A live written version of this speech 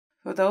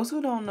For those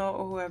who don't know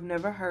or who have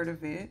never heard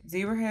of it,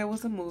 Zebrahead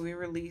was a movie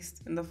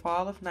released in the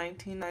fall of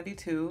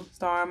 1992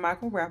 starring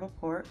Michael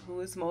Rappaport,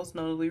 who is most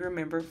notably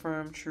remembered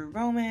from True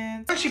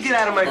Romance. Why don't you get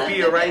out of my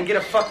beer, right, and get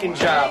a fucking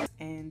job?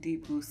 And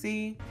Deep Blue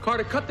Sea.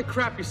 Carter, cut the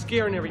crap, you're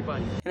scaring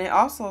everybody. And it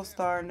also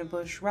starred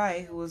Nabush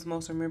Wright, who was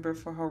most remembered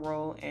for her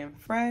role in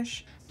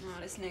Fresh. Oh,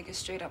 this nigga's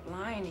straight up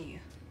lying to you.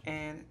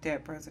 And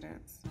Dead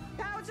Presidents.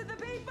 Power to the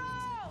people!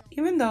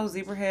 Even though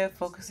Zebrahead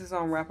focuses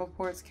on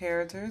Rappaport's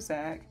character,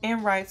 Zach,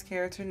 and Wright's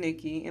character,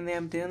 Nikki, and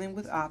them dealing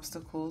with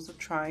obstacles of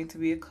trying to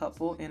be a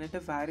couple in a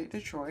divided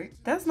Detroit,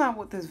 that's not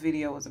what this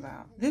video is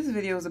about. This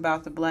video is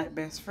about the black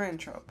best friend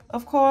trope.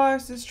 Of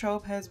course, this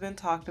trope has been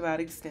talked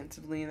about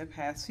extensively in the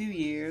past few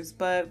years,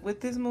 but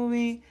with this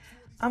movie,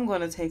 I'm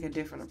going to take a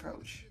different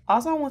approach.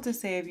 Also, I want to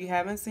say if you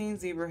haven't seen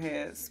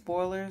Zebrahead,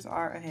 spoilers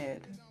are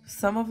ahead.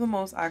 Some of the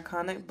most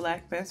iconic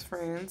black best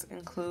friends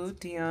include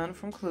Dion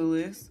from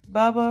Clueless,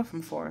 Bubba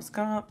from Forrest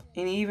Gump,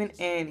 and even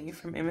Annie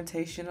from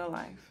Imitation of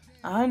Life.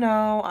 I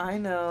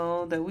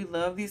know that we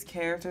love these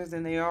characters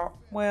and they are,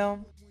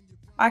 well,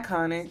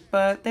 iconic,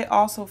 but they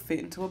also fit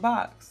into a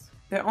box.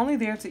 They're only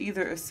there to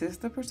either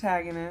assist the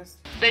protagonist,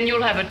 then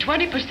you'll have a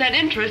 20%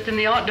 interest in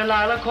the Aunt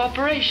Delilah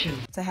Corporation,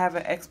 to have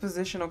an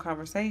expositional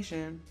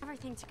conversation,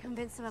 everything to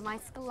convince him of my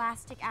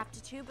scholastic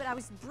aptitude, but I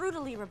was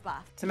brutally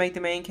rebuffed. To make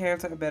the main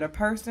character a better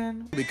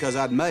person, because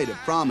I'd made a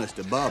promise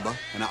to Bubba,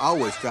 and I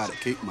always try to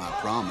keep my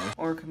promise.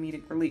 or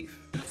comedic relief.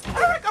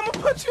 Eric, I'm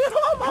gonna put you in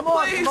all my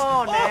place. Come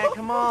on, man,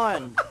 come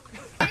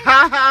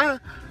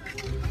on.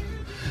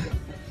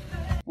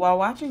 While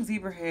watching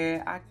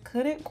Zebrahead, I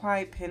couldn't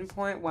quite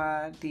pinpoint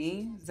why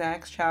Dee,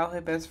 Zach's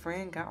childhood best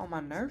friend, got on my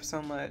nerves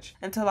so much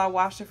until I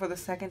watched it for the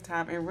second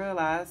time and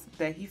realized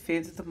that he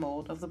fits the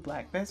mold of the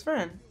black best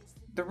friend.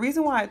 The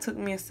reason why it took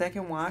me a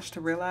second watch to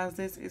realize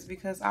this is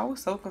because I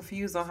was so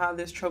confused on how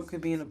this trope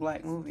could be in a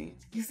black movie.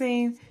 You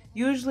see,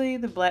 usually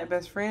the black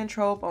best friend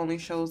trope only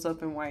shows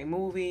up in white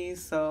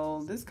movies,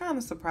 so this kind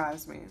of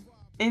surprised me.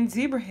 In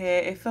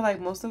Zebrahead, it felt like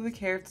most of the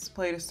characters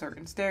played a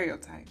certain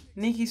stereotype.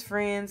 Nikki's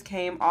friends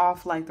came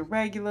off like the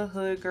regular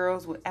hood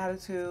girls with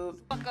attitude.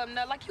 Fuck up,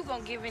 nut, like you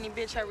gonna give any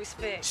bitch her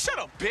respect. Shut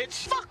up,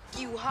 bitch. Fuck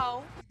you,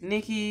 hoe.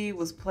 Nikki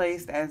was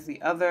placed as the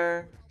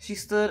other. She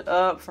stood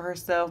up for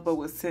herself but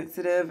was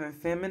sensitive and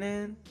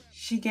feminine.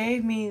 She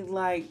gave me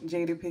like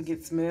Jada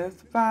Pinkett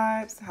Smith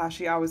vibes, how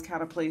she always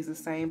kind of plays the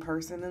same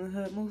person in the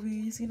hood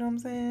movies, you know what I'm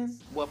saying?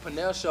 Well,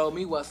 Pernell showed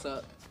me what's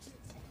up.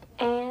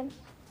 And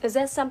is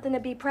that something to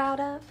be proud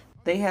of?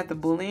 They had the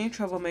bullying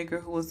troublemaker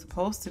who was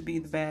supposed to be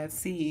the bad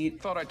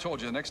seed. Thought I told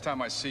you the next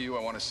time I see you,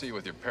 I want to see you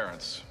with your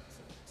parents.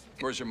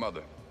 Where's your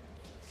mother?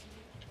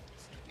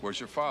 Where's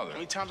your father? How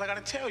many times I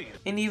gotta tell you?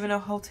 And even a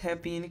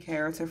Hotep being a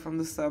character from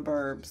the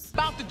suburbs.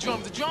 About the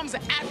drums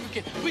are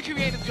African. We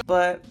created drums.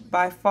 But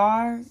by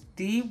far,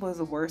 Dee was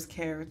the worst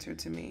character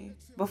to me.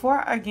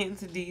 Before I get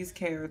into Dee's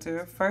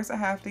character, first I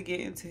have to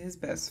get into his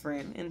best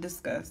friend and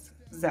discuss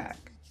Zach.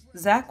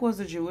 Zach was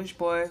a Jewish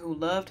boy who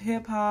loved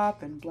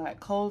hip-hop and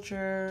black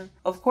culture.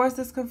 Of course,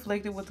 this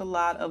conflicted with a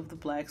lot of the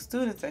black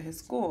students at his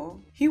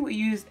school. He would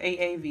use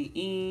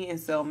AAVE and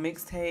sell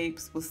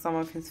mixtapes with some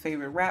of his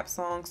favorite rap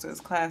songs to his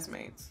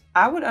classmates.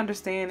 I would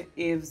understand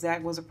if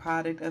Zach was a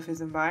product of his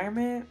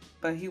environment,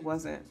 but he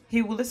wasn't.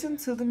 He would listen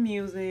to the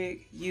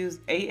music, use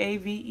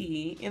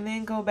AAVE, and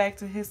then go back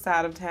to his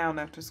side of town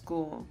after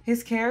school.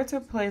 His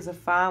character plays a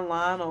fine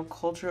line on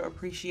cultural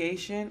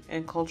appreciation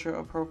and cultural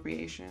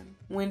appropriation.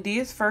 When Dee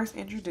is first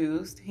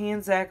introduced, he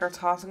and Zach are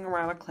tossing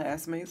around a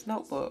classmate's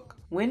notebook.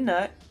 When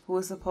Nut, who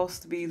is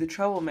supposed to be the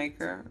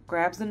troublemaker,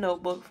 grabs the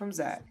notebook from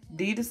Zach,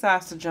 Dee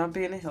decides to jump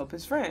in and help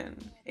his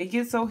friend. It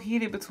gets so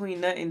heated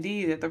between Nut and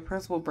Dee that the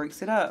principal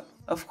breaks it up.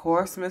 Of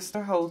course,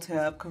 Mr.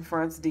 Hotep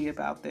confronts Dee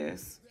about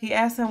this. He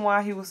asks him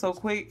why he was so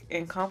quick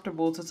and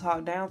comfortable to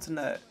talk down to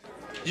Nut.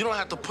 You don't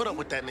have to put up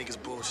with that nigga's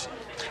bullshit.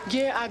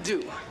 Yeah, I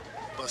do.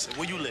 Bustin',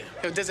 where you live?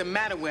 It doesn't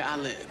matter where I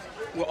live.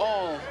 We're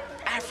all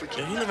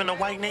African. Yo, you live in a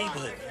white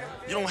neighborhood.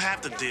 You don't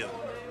have to deal.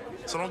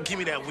 So don't give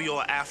me that we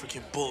all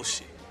African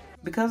bullshit.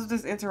 Because of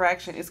this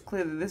interaction, it's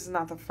clear that this is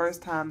not the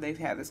first time they've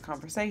had this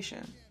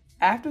conversation.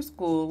 After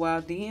school,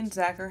 while Dee and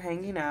Zach are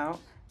hanging out,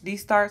 Dee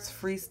starts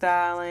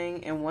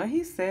freestyling, and what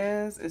he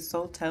says is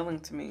so telling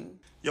to me.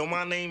 Yo,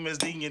 my name is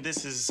Dee and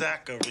this is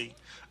Zachary.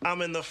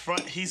 I'm in the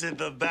front, he's in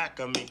the back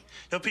of me.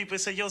 Yo, people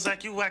say, yo,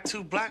 Zach, you act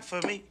too black for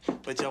me.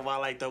 But yo, I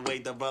like the way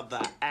the brother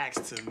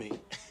acts to me.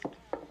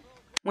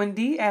 When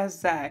Dee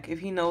asks Zach if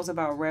he knows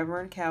about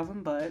Reverend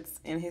Calvin Butts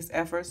and his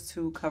efforts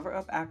to cover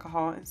up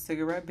alcohol and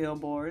cigarette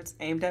billboards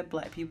aimed at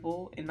black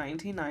people in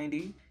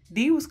 1990,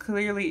 Dee was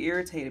clearly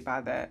irritated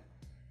by that.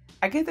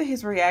 I get that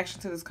his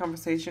reaction to this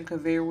conversation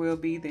could very well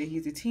be that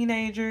he's a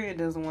teenager and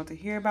doesn't want to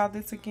hear about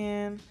this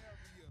again,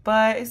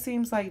 but it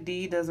seems like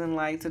Dee doesn't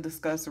like to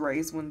discuss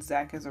race when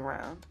Zach is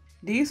around.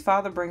 Dee's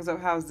father brings up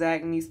how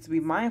Zach needs to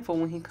be mindful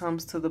when he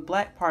comes to the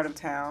black part of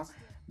town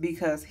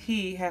because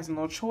he has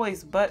no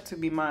choice but to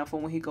be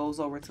mindful when he goes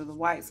over to the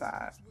white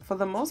side. For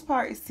the most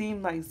part, it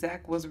seemed like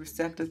Zach was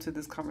receptive to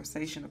this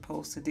conversation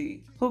opposed to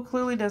Dee, who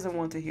clearly doesn't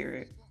want to hear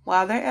it.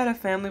 While they're at a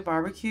family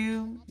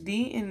barbecue,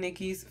 Dee and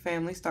Nikki's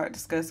family start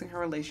discussing her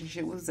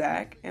relationship with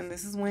Zach, and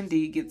this is when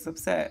Dee gets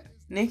upset.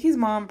 Nikki's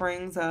mom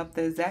brings up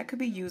that Zach could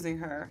be using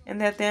her and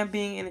that them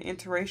being in an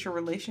interracial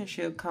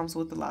relationship comes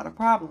with a lot of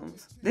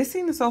problems. This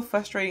scene is so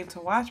frustrating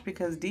to watch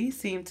because Dee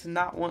seemed to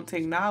not want to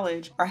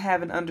acknowledge or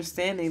have an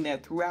understanding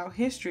that throughout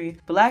history,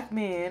 black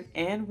men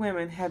and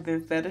women have been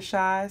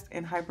fetishized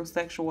and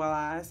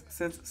hypersexualized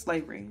since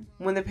slavery.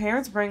 When the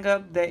parents bring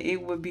up that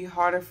it would be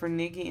harder for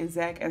Nikki and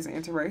Zach as an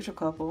interracial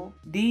couple,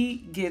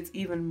 Dee gets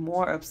even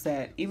more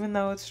upset, even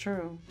though it's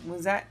true.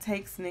 When Zach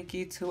takes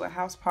Nikki to a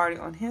house party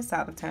on his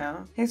side of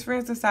town, his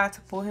friends decide to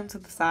pull him to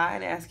the side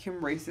and ask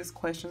him racist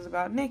questions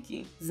about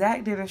Nikki.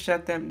 Zach didn't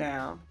shut them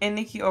down, and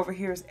Nikki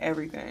overhears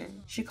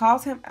everything. She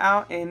calls him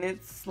out, and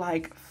it's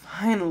like,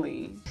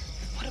 finally.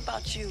 What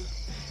about you?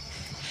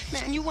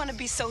 Man, you want to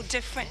be so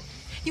different.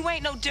 You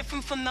ain't no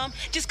different from them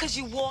just because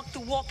you walk the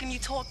walk and you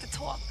talk the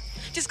talk.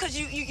 Just because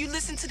you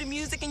listen to the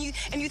music and you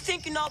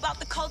think you know about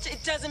the culture,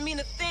 it doesn't mean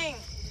a thing.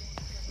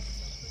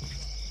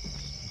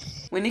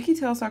 When Nikki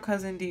tells her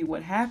cousin Dee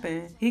what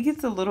happened, he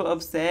gets a little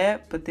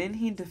upset, but then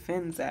he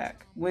defends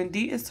Zach. When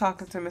Dee is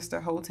talking to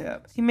Mr.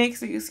 Hotep, he makes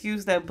the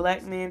excuse that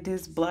black men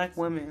diss black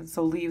women,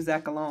 so leave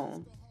Zach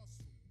alone.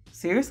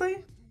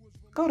 Seriously?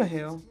 Go to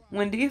hell.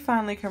 When Dee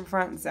finally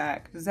confronts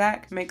Zach,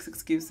 Zach makes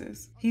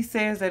excuses. He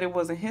says that it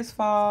wasn't his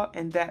fault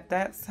and that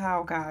that's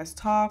how guys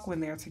talk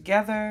when they're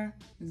together.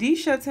 Dee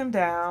shuts him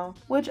down,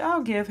 which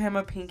I'll give him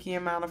a pinky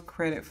amount of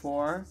credit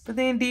for. But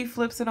then Dee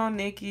flips it on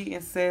Nikki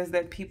and says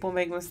that people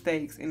make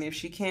mistakes, and if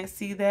she can't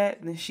see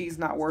that, then she's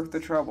not worth the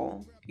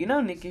trouble. You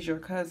know Nikki's your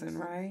cousin,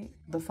 right?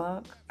 The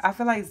fuck? I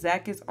feel like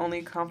Zach is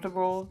only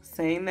comfortable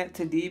saying that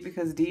to Dee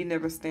because Dee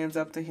never stands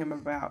up to him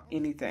about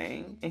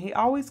anything. And he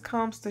always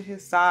comes to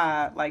his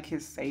side like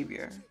his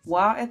savior.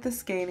 While at the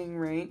skating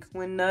rink,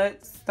 when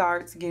Nut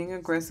starts getting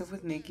aggressive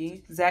with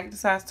Nikki, Zach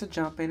decides to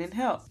jump in and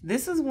help.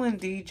 This is when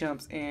Dee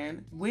jumps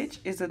in, which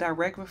is a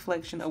direct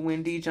reflection of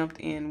when Dee jumped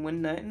in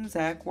when Nut and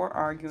Zach were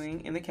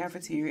arguing in the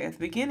cafeteria at the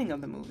beginning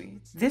of the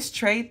movie. This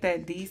trait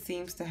that Dee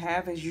seems to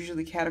have is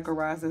usually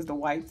categorized as the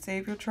white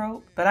savior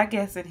trope, but I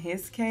guess in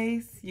his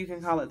case, you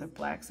can call it the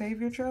black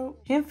savior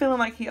trope. Him feeling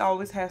like he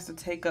always has to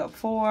take up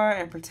for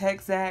and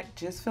protect Zach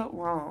just felt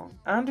wrong.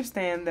 I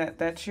understand that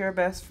that's your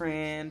best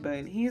friend,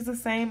 but he's the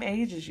same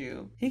age as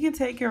you. He can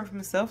take care of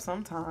himself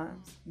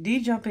sometimes.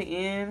 Dee jumping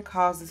in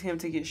causes him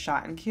to get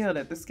shot and killed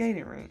at the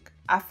skating rink.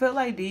 I felt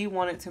like Dee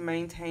wanted to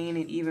maintain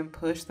and even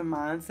push the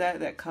mindset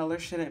that color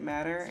shouldn't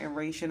matter and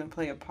race shouldn't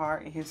play a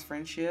part in his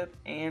friendship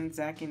and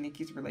Zach and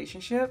Nikki's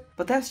relationship,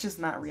 but that's just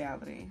not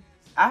reality.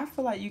 I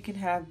feel like you can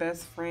have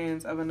best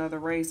friends of another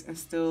race and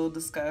still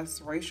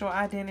discuss racial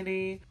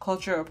identity,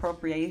 cultural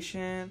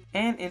appropriation,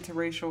 and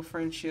interracial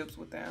friendships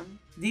with them.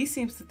 Dee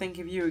seems to think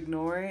if you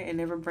ignore it and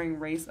never bring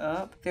race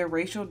up, their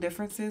racial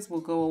differences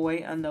will go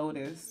away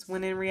unnoticed,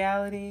 when in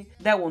reality,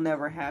 that will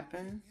never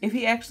happen. If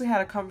he actually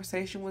had a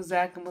conversation with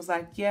Zach and was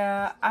like,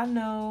 yeah, I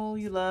know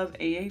you love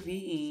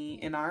AAVE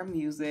and our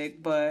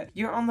music, but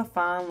you're on the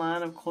fine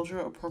line of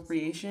cultural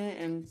appropriation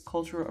and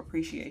cultural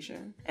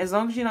appreciation. As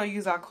long as you don't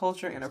use our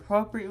culture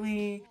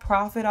inappropriately,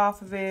 profit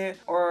off of it,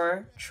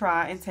 or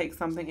try and take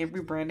something and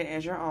rebrand it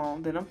as your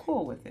own, then I'm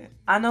cool with it.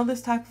 I know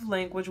this type of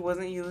language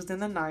wasn't used in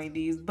the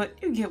 90s, but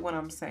you get what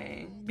I'm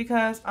saying.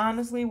 Because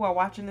honestly, while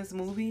watching this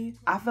movie,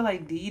 I feel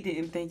like Dee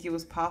didn't think it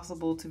was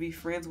possible to be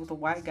friends with a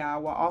white guy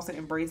while also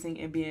embracing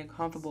and being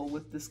comfortable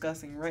with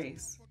discussing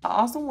race. I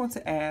also want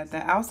to add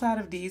that outside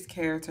of Dee's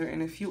character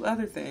and a few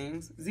other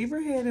things,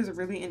 Zebrahead is a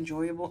really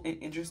enjoyable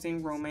and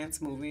interesting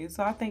romance movie,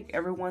 so I think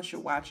everyone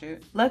should watch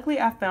it.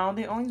 Luckily, I found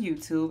it on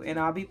YouTube and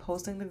I'll be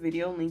posting the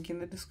video link in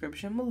the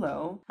description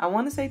below. I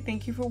want to say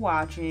thank you for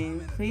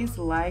watching. Please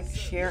like,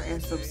 share,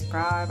 and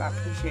subscribe. I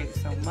appreciate it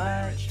so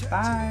much.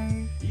 Bye.